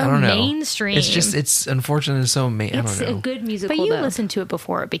unfortunate. It's so I don't know. mainstream. It's unfortunate. It's so I It's don't know. a good musical. But you though. listened to it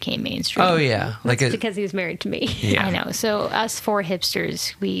before it became mainstream. Oh yeah, like It's because he was married to me. yeah. I know. So us four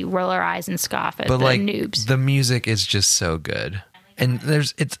hipsters, we roll our eyes and scoff at But the like noobs. the music is just so good, and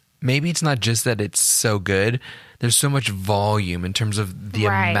maybe it's not just that it's so good. There's so much volume in terms of the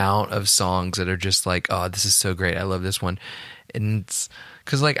Right. amount of songs that are just like, oh, this is so great. I love this one, and it's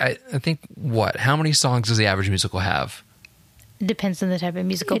because like I think how many songs does the average musical have? Depends on the type of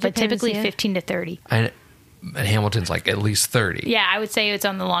musical, It but depends, typically yeah. 15 to 30. And Hamilton's like at least 30. Yeah, I would say it's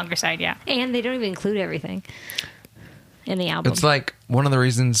on the longer side. Yeah. And they don't even include everything in the album. It's like one of the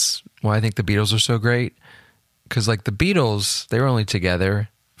reasons why I think the Beatles are so great. Because like the Beatles, they were only together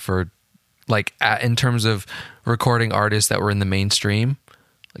for like in terms of recording artists that were in the mainstream,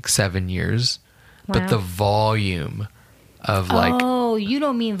 like 7 years. But Wow. the volume of like, Oh, you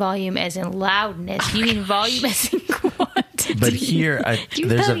don't mean volume as in loudness. You mean volume as in quantity. But here, you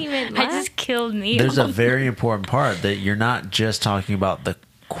there's thought a he meant I loud? just killed Neil. there's a very important part that you're not just talking about the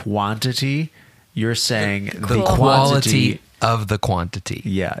quantity. You're saying the quality of the quantity.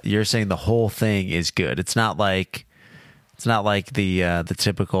 Yeah, you're saying the whole thing is good. It's not like the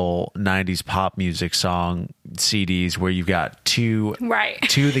typical '90s pop music song CDs where you've got two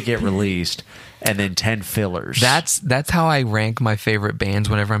that get released and then 10 fillers. That's how I rank my favorite bands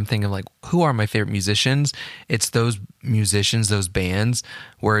whenever I'm thinking like who are my favorite musicians. It's those musicians, those bands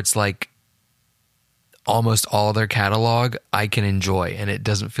where it's like almost all their catalog I can enjoy and it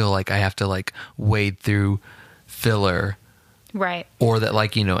doesn't feel like I have to like wade through filler Right. or that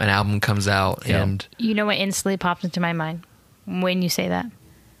like, you know, an album comes out Yeah. and You know what instantly pops into my mind when you say that?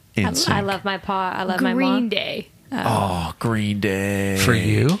 In sync. I love my pa. I love my Green mom. Day. Oh, Green Day. for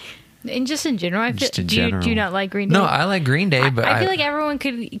you. And just in general, I feel, Just in do general. you not like Green Day? No, I like Green Day, but I feel like everyone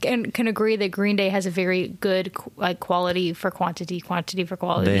can agree that Green Day has a very good like quality for quantity for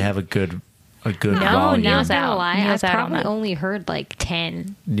quality. They have a good No, volume. Neil's Not out. gonna lie, Neil's I've out on probably that. only heard like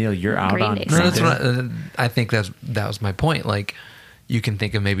 10. Neil, you're out Green on Day No, that's Green what Day. I think that was my point. Like you can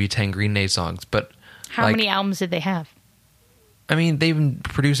think of maybe 10 Green Day songs, but How like, many albums did they have? I mean, they've been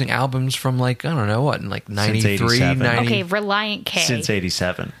producing albums from like, I don't know what, in like 93, 87. 90. Okay, Reliant K. Since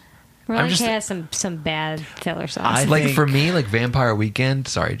 '87. Reliant just- K has some bad filler songs. I Like think- for me, like Vampire Weekend,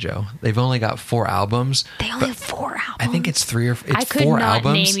 sorry, Joe, they've only got 4 albums. they only have 4 albums. I think it's 3 or it's I could 4 not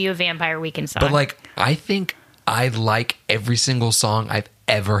albums. name you a Vampire Weekend song. But like, I think I like every single song I've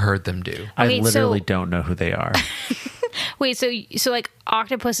ever heard them do. I Okay, literally so- don't know who they are. wait, so like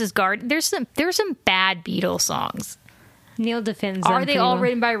Octopus's Garden, there's some bad Beatles songs. Neil defends Are them they pretty all well.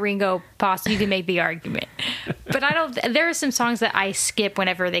 written by Ringo? Possibly, you can make the argument. But I don't. There are some songs that I skip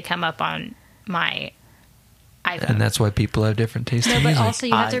whenever they come up on my iPhone. And that's why people have different tastes No, in but music. also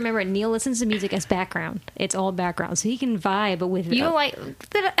you have I- to remember Neil listens to music as background. It's all background, so he can vibe with you don't like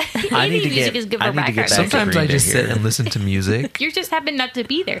I need to music get- is good I for need to get background. back to Sometimes Green I Day just sit here. and listen to music. You just happen not to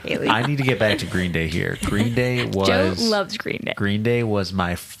be there, Haley. I need to get back to Green Day here. Green Day was Joe loves Green Day. Green Day was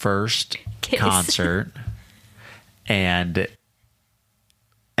my first Kiss. concert, and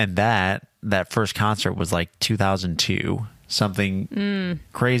that first concert was like 2002, something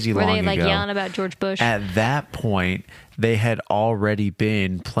crazy Were long they like ago. yelling about George Bush? At that point, they had already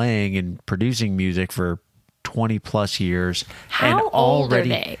been playing and producing music for 20 plus years. How and old are already,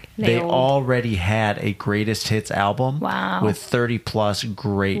 they? They old. already had a greatest hits album Wow. with 30 plus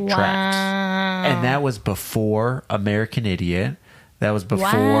great tracks. And that was before American Idiot. That was before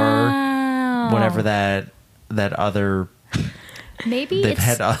Wow. whatever that other Maybe they've it's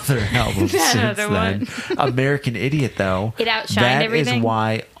had other albums That since other then. American Idiot, though, It outshined that everything? is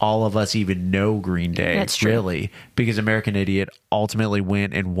why all of us even know Green Day. That's true. Really, because American Idiot ultimately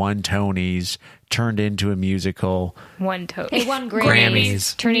went and won Tonys, turned into a musical. one Tony. It won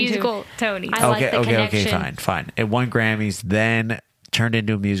Grammys. Turned into- Musical Tony. I like the Okay, connection. fine. It won Grammys, then turned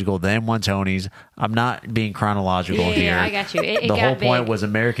into a musical, then won Tonys. I'm not being chronological here. Yeah, I got you. It the got whole point big. was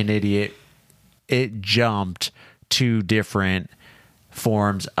American Idiot. It jumped to different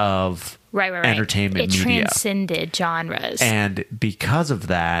forms of Right. entertainment It media. transcended genres. And because of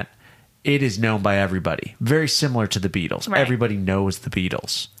that, it is known by everybody. Very similar to the Beatles. Right. Everybody knows the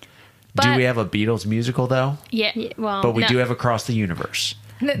Beatles. Do But- we have a Beatles musical, though? yeah. Well, But we no. do have Across the Universe.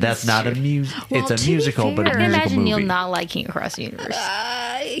 No, That's that's not a true. music. Well, It's a to be musical, but a fair- I can musical imagine movie. Neil not liking Across the Universe.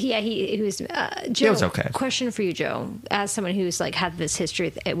 yeah, he was. Joe, was okay. Question for you, Joe, as someone who's like had this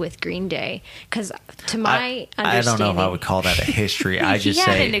history with Green Day, because to my I understanding, don't know if I would call that a history. I He just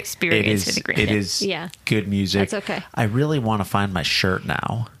had say an experience with the Green it Day. is Yeah. good music. That's okay. I really want to find my shirt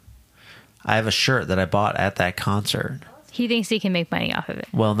now. I have a shirt that I bought at that concert. He thinks he can make money off of it.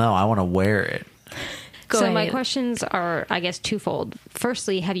 Well, no, I want to wear it. Go so ahead. my questions are, I guess, twofold.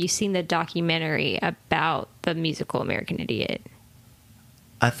 Firstly, have you seen the documentary about the musical American Idiot?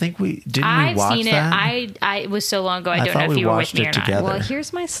 I think we didn't. I've we watch seen that? it. It was so long ago. I I don't thought know we if you were with watched me it or together. not. Well,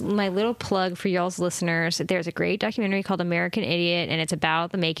 here's my little plug for y'all's listeners. There's a great documentary called American Idiot, and it's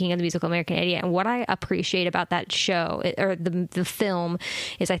about the making of the musical American Idiot. And what I appreciate about that show or the film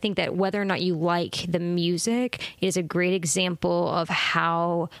is I think that whether or not you like the music, it is a great example of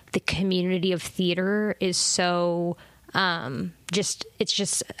how the community of theater is so it's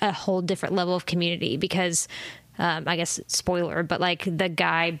just a whole different level of community because I guess spoiler, but like the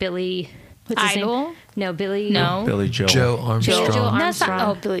guy Billy. What's his Idol? name? No, Billy. No. Billy Joel. Joe Armstrong. Joel That's not. Armstrong.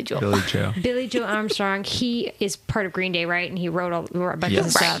 Oh, Billy Joel. Billy Joe. Billy Joe Armstrong, he is part of Green Day, right? And he wrote a bunch Yes.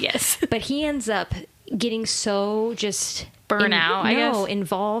 of stuff. Right, yes. But he ends up getting so just Burn out, I guess?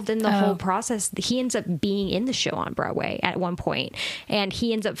 involved in the whole process. He ends up being in the show on Broadway at one point, and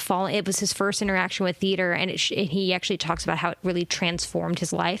he ends up falling. It was his first interaction with theater, and he actually talks about how it really transformed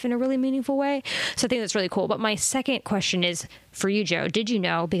his life in a really meaningful way. So I think that's really cool. But my second question is for you, Joe. Did you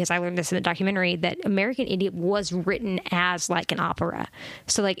know, because I learned this in the documentary, that American Idiot was written as like an opera?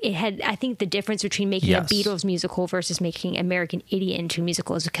 So like it had, I think the difference between making Yes. a Beatles musical versus making American Idiot into a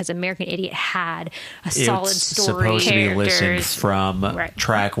musical is because American Idiot had a solid It's story. supposed to be listened characters. from Right.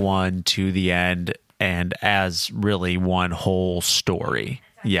 track one to the end and as really one whole story.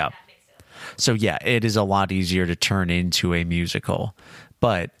 Yep. So yeah, it is a lot easier to turn into a musical.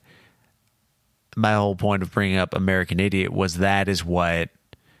 But my whole point of bringing up American Idiot was that is what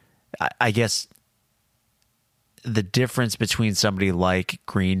I guess the difference between somebody like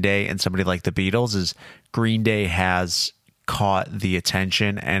Green Day and somebody like the Beatles is Green Day has caught the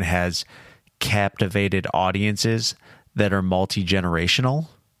attention and has captivated audiences that are multi-generational.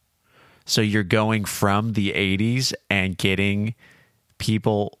 So you're going from the 80s and getting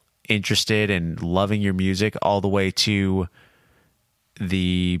people interested and loving your music all the way to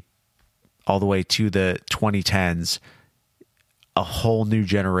the 2010s, a whole new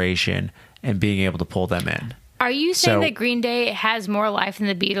generation, and being able to pull them in. Are you saying So- that Green Day has more life than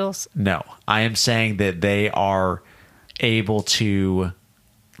the Beatles? No, I am saying that they are able to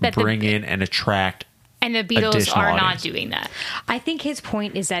That the- bring in and attract. And the Beatles Additional are not audience. doing that. I think his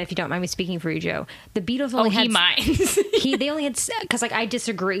point is that if you don't mind me speaking for you, Joe, the Beatles Oh, only he had minds. they only had because like I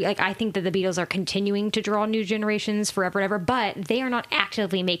disagree. Like I think that the Beatles are continuing to draw new generations forever and ever, but they are not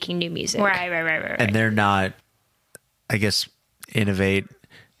actively making new music. right. And they're not, I guess, innovate.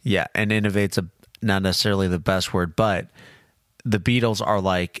 Yeah, and innovate's not necessarily the best word, but the Beatles are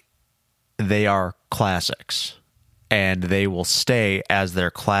like, they are classics, and they will stay as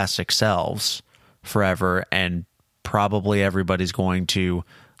their classic selves forever, and probably everybody's going to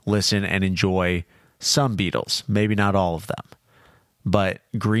listen and enjoy some Beatles, maybe not all of them. But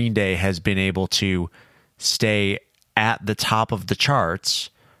Green Day has been able to stay at the top of the charts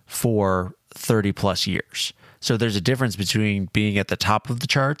for 30 plus years. So there's a difference between being at the top of the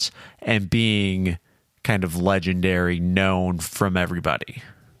charts and being kind of legendary, known from everybody.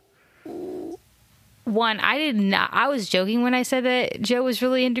 One, I was joking when I said that Joe was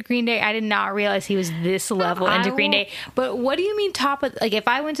really into Green Day. I did not realize he was this level into Green Day. But what do you mean top of, like if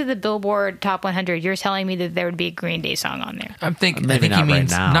I went to the Billboard Top 100, you're telling me that there would be a Green Day song on there? I think Maybe he not right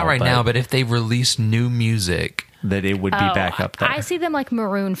means now, not right but- now, but if they release new music, That it would be back up there. I see them like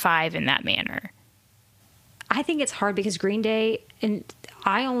Maroon 5 in that manner. I think it's hard because Green Day, and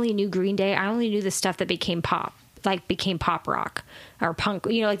I only knew Green Day. I only knew the stuff that became pop rock or punk.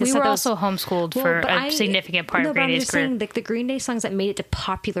 You know, like the We stuff were that also homeschooled for but a significant part of but Green I'm Day's just career. saying, like the Green Day songs that made it to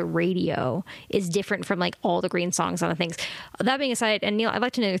popular radio is different from like all the Green songs on the things. That being aside, and Neil, I'd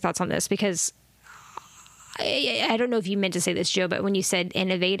like to know your thoughts on this because I don't know if you meant to say this, Joe, but when you said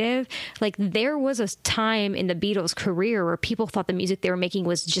innovative, like there was a time in the Beatles' career where people thought the music they were making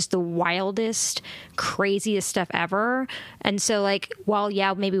was just the wildest, craziest stuff ever. And so like, while,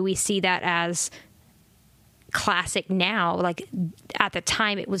 yeah, maybe we see that as classic now, like at the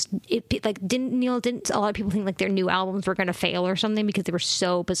time it like didn't a lot of people think like their new albums were going to fail or something because they were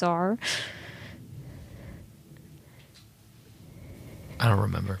so bizarre? I don't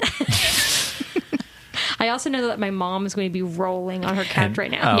remember. I also know that my mom is going to be rolling on her couch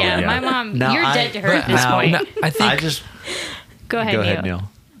right now. My mom, you're dead to her at this point. I think go ahead, Neil.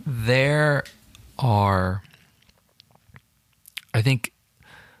 There are, I think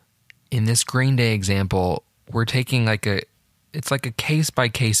in this Green Day example, we're taking it's like a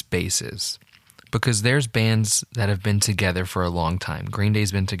case-by-case basis, because there's bands that have been together for a long time. Green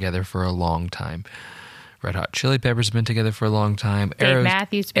Day's been together for a long time. Red Hot Chili Peppers have been together for a long time. Dave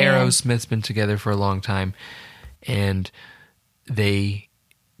Matthews Band. Aerosmith's been together for a long time. And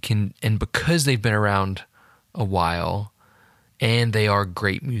because they've been around a while and they are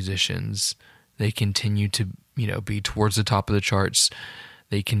great musicians, they continue to, be towards the top of the charts.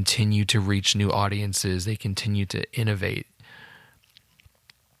 They continue to reach new audiences. They continue to innovate.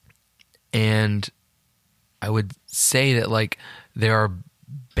 And I would say that like there are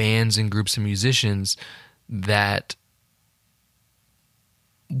bands and groups of musicians that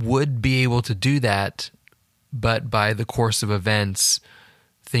would be able to do that, but by the course of events,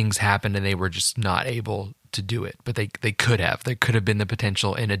 things happened and they were just not able to do it. But they could have. There could have been the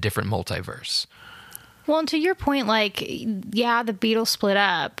potential in a different multiverse. Well, and to your point, like, yeah, the Beatles split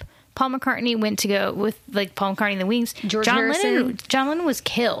up. Paul McCartney went to go with, like, Paul McCartney and the Wings. John Lennon was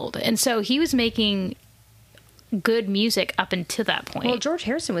killed. And so he was making good music up until that point. Well, George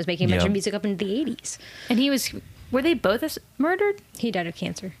Harrison was making a bunch of music up into the 80s. And were they both murdered? He died of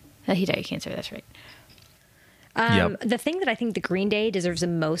cancer. He died of cancer, that's right. The thing that I think the Green Day deserves the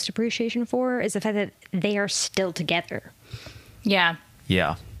most appreciation for is the fact that they are still together. Yeah.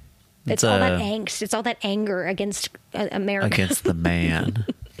 Yeah. It's all that angst. It's all that anger against America. Against the man.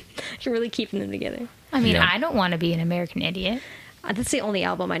 You're really keeping them together. I mean, I don't want to be an American idiot. That's the only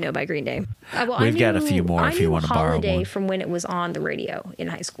album I know by Green Day. We've got a few more if you want to borrow one. Holiday from when it was on the radio in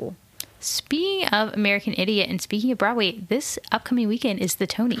high school. Speaking of American Idiot and speaking of Broadway, this upcoming weekend is the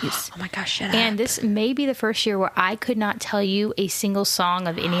Tonys. Oh my gosh, shut up. And this may be the first year where I could not tell you a single song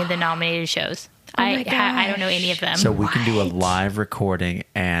of any of the nominated shows. I don't know any of them. So we can do a live recording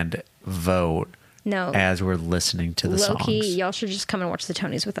and vote as we're listening to the songs. Low-key, y'all should just come and watch the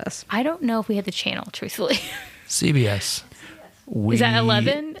Tonys with us. I don't know if we have the channel, truthfully. CBS. Is that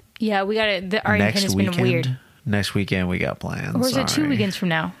 11? Yeah, we got it. Our intent has been weird. Next weekend we got plans. Or is it 2 weekends from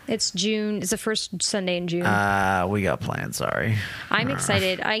now? It's June. It's the first Sunday in June. We got plans. Sorry. I'm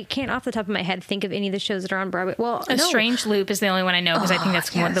excited. I can't off the top of my head think of any of the shows that are on Broadway. Well, Strange Loop is the only one I know because I think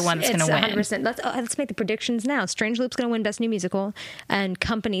that's the one that's going to win. 100%. Let's make the predictions now. Strange Loop's going to win Best New Musical, and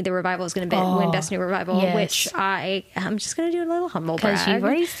Company, the revival, is going to win Best New Revival. Yes. Which I'm just going to do a little humble brag because you've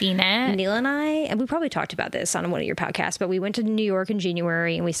already seen it. Neil and we probably talked about this on one of your podcasts, but we went to New York in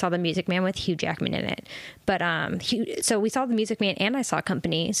January and we saw The Music Man with Hugh Jackman in it. But so we saw The Music Man and I saw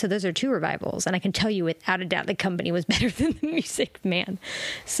Company. So those are two revivals. And I can tell you without a doubt that Company was better than The Music Man.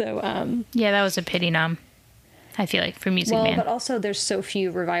 So, yeah, that was a pity nom. I feel like for Music Man. But also there's so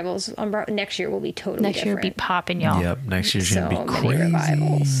few revivals on Broadway. Next year will be totally different. Next year will be popping, y'all. Yep, next year's going to be crazy. Many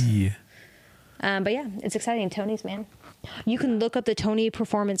revivals. But yeah, it's exciting. Tonys, man. You can look up the Tony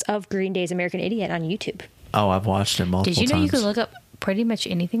performance of Green Day's American Idiot on YouTube. Oh, I've watched it multiple times. Did you know you could look up pretty much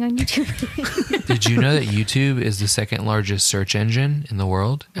anything on YouTube? Did you know that YouTube is the second largest search engine in the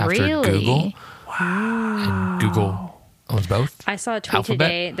world after Google? Wow. And Google owns both. I saw a tweet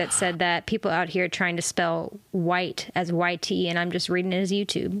today that said that people out here trying to spell white as YT, and I'm just reading it as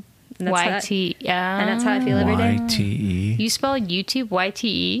YouTube. YT, yeah. And that's how I feel every day. YTE. You spell YouTube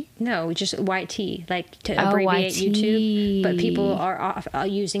YTE? No, just YT, like to abbreviate YT. YouTube. But people are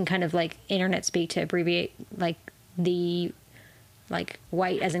using kind of like internet speak to abbreviate like the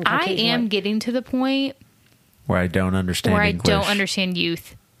white as in Caucasian. I am getting to the point where I don't understand English. I don't understand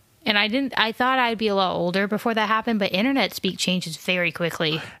youth. And I thought I'd be a lot older before that happened, but internet speak changes very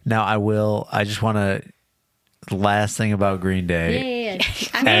quickly. Now I just want to, the last thing about Green Day. Yeah.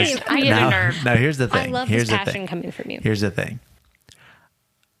 I get a nerve. Now here's the thing. I love this passion coming from you. Here's the thing.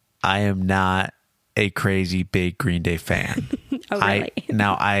 I am not a crazy big Green Day fan. Oh, really?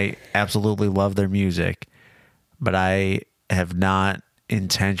 I absolutely love their music, but I have not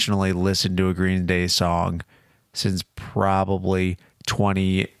intentionally listened to a Green Day song since probably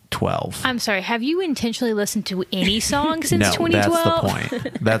 2010 2012. I'm sorry. Have you intentionally listened to any song since No, 2012? that's the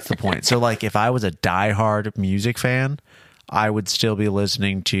point. That's the point. So, like, if I was a diehard music fan, I would still be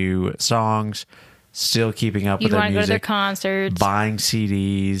listening to songs, still keeping up You'd with their want to go to their music, concerts. buying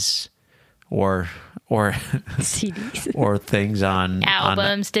CDs, or CDs. or things on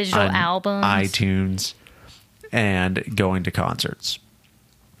Albums, digital albums. iTunes, and going to concerts.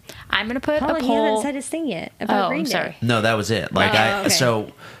 I'm going to put Hold a on, you poll. haven't said his thing yet about Oh, Green I'm Day. sorry. No, that was it. Like Oh, okay.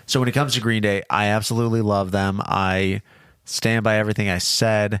 so when it comes to Green Day, I absolutely love them. I stand by everything I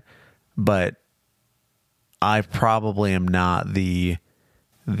said, but I probably am not the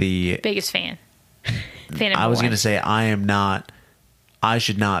Biggest fan. Fan I was going going to say I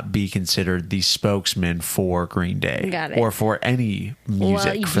should not be considered the spokesman for Green Day Got it. or for any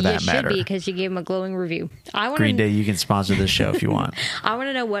music for that matter. You should be because you gave him a glowing review. Green Day, you can sponsor this show if you want. I want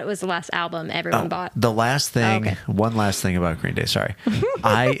to know what was the last album everyone bought. The last thing, Okay. one last thing about Green Day. Sorry,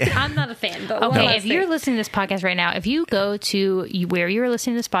 I'm not a fan, but one Okay, last if you're thing. listening to this podcast right now, if you go to where you're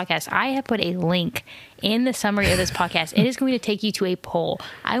listening to this podcast, I have put a link in the summary of this podcast. It is going to take you to a poll.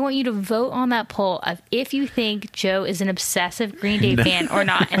 I want you to vote on that poll of if you think Joe is an obsessive Green Day fan or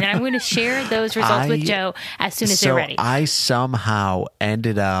not. And then I'm going to share those results with Joe as soon as they're ready. I somehow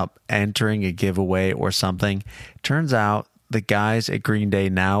ended up entering a giveaway or something. Turns out the guys at Green Day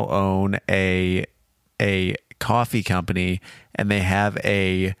now own a coffee company, and they have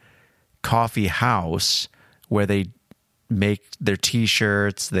a coffee house where they make their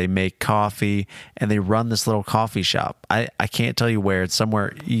t-shirts, they make coffee, and they run this little coffee shop. I can't tell you where. It's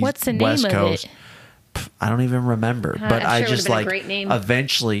somewhere east, What's the name west of coast. it? I don't even remember, but I'm I sure it just would've been a like great name.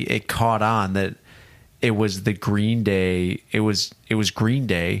 eventually it caught on that it was the Green Day. It was Green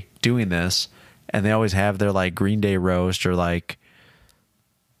Day doing this, and they always have their like Green Day roast or like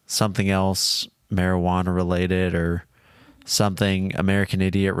something else marijuana related or something American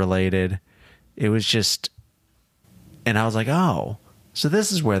Idiot related. It was just, and I was like, oh, so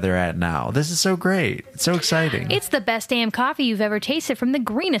this is where they're at now. This is so great. It's so exciting. It's the best damn coffee you've ever tasted from the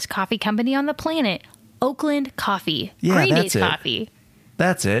greenest coffee company on the planet, Oakland Coffee. Yeah, Green that's Day's it. coffee.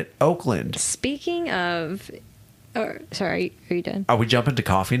 That's it. Oakland. Speaking of, sorry, are you done? Are we jumping to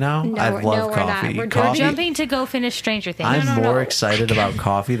coffee now? No, I we're love not. coffee. We're Coffee- Jumping to go finish Stranger Things. I'm No, more excited about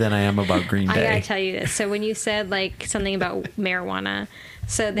coffee than I am about Green I Day. gotta tell you this. So when you said like something about marijuana,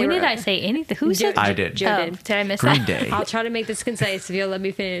 so they When were, did I say anything? Who Joe- said I did. Joe Oh, did. did I miss Green that? Day. I'll try to make this concise if you'll let me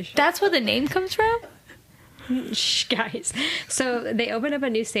finish. That's where the name comes from? Shh, guys. So they opened up a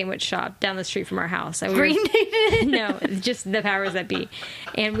new sandwich shop down the street from our house. And we Green Day did? No, it's just the powers that be.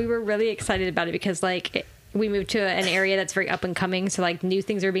 And we were really excited about it because like we moved to an area that's very up and coming, so like new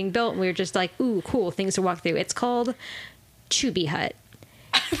things are being built, and we were just like, ooh, cool things to walk through. It's called Chubby Hut.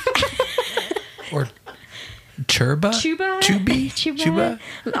 Or Churba? Chuba.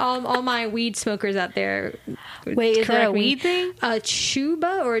 All my weed smokers out there. Wait, is that correct a me. weed thing? A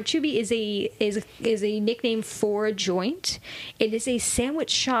chuba or a chubby is a nickname for a joint. It is a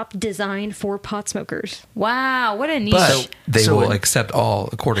sandwich shop designed for pot smokers. Wow, what a niche. But they So will it- accept all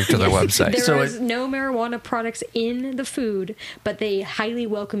according to their website. There So is it- no marijuana products in the food, but they highly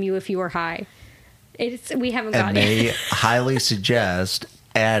welcome you if you are high. We haven't and got they it. highly suggest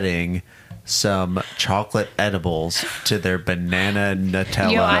adding some chocolate edibles to their banana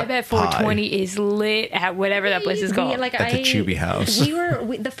Nutella Yo, I bet 420 pie is lit at whatever that place is called. at the Chubby House.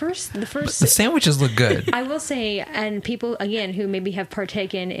 The first The sandwiches look good. I will say, and people again who maybe have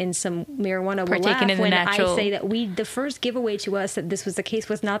partaken in some marijuana will Partaken laugh in the when natural- I say that the first giveaway to us that this was the case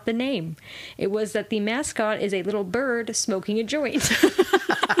was not the name. It was that the mascot is a little bird smoking a joint.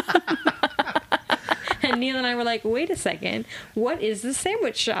 And Neil and I were like, wait a second, what is the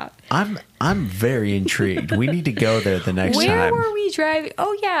sandwich shop? I'm very intrigued. We need to go there the next Where time. were we driving?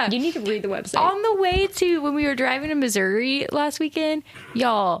 Oh, yeah. You need to read the website. On the way to when we were driving to Missouri last weekend,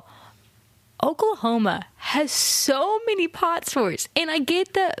 y'all, Oklahoma has so many pot stores. And I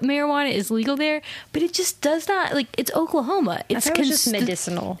get that marijuana is legal there, but it just does not, like, it's Oklahoma. It's thought it was just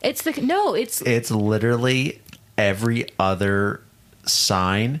medicinal. It's It's literally every other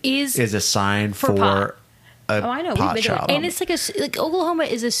sign Is a sign for for pot. a I know. We've pot been to it. shop. and it's like Oklahoma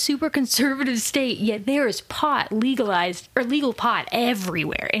is a super conservative state, yet there is pot legalized or legal pot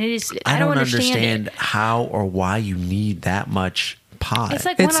everywhere. And it is, I don't understand it. how or why you need that much pot. It's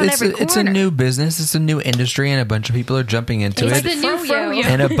like one on every corner. It's a new business. It's a new industry, and a bunch of people are jumping into It's it. the new Froyo. Froyo.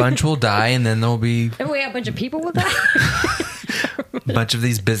 And a bunch will die, and then there'll be And we have a bunch of people with that. a bunch of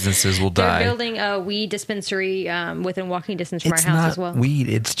these businesses will They're die. building a weed dispensary within walking distance from It's our house not as well. weed.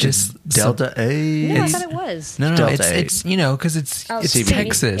 It's just Delta A. No, I it's- thought it was. No, Delta it's because it's Oh, it's CBD.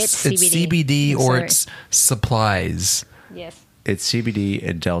 Texas. It's It's CBD. CBD or Sorry. it's supplies. Yes. It's CBD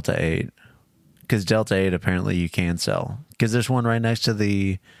and Delta 8. Because Delta 8 apparently you can sell. Because there's one right next to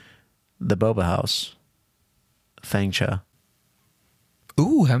the boba house. Fengcha.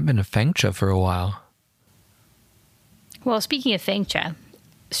 Ooh, haven't been to Fengcha for a while. Well, speaking of Fengcha,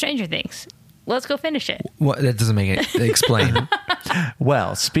 Stranger Things. Let's go finish it. What? That doesn't make it. Explain.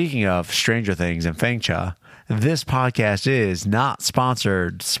 Well, speaking of Stranger Things and Fengcha, this podcast is not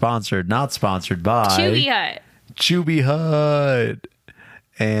sponsored by Chewy Hut. Chubby Hut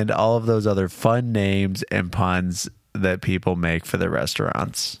and all of those other fun names and puns that people make for their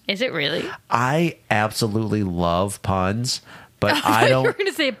restaurants. Is it really? I absolutely love puns, but I You don't. were going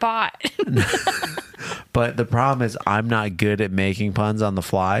to say pot. But the problem is I'm not good at making puns on the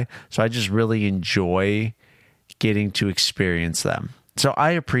fly, so I just really enjoy getting to experience them. So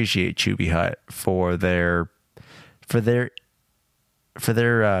I appreciate Chubby Hut for their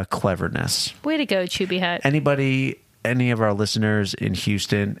cleverness. Way to go, Chubby Hut. Any of our listeners in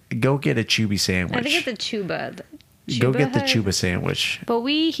Houston, go get a Chubby sandwich. I think it's a Chuba. Go get the Hut? Chuba sandwich. But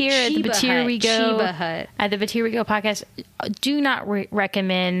we here at the Chiba Batir Hut, We Go Chiba Hut. at the Batir We Go podcast do not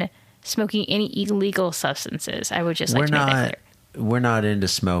recommend smoking any illegal substances. I would just like to make that clear. We're not into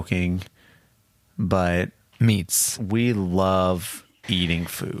smoking, but Meats. we love eating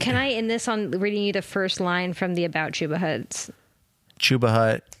food. Can I end this on reading you the first line from the About Chuba Huts? Chuba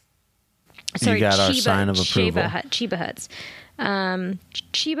Hut. Sorry, you got our sign of approval. Chiba Huts.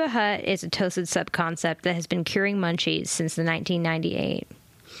 Chiba Hut is a toasted sub-concept that has been curing munchies since the 1998.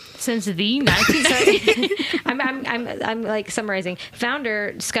 Since the 1970s. I'm like summarizing.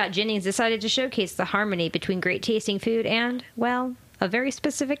 Founder Scott Jennings decided to showcase the harmony between great tasting food and, well, a very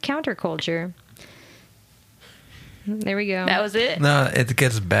specific counterculture. There we go. That was it. No, it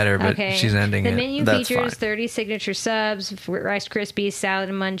gets better, but she's ending the it. The menu That's features fine. 30 signature subs, Rice Krispies, salad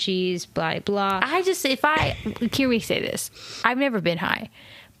and munchies, blah, blah. Hear me say this. I've never been high,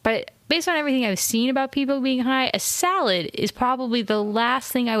 but based on everything I've seen about people being high, a salad is probably the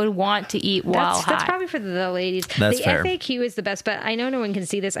last thing I would want to eat while high. That's probably for the ladies. That's the fair. FAQ is the best, but I know no one can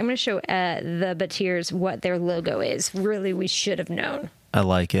see this. I'm going to show the Batirs what their logo is. Really, we should have known. I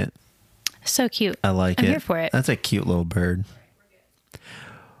like it. So cute. I like I'm it. here for it. That's a cute little bird.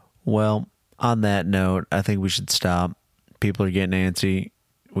 Well, on that note, I think we should stop. People are getting antsy.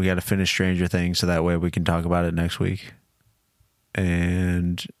 We got to finish Stranger Things so that way we can talk about it next week. But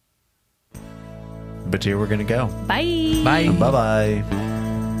here we're going to go. Bye. Bye. Bye-bye.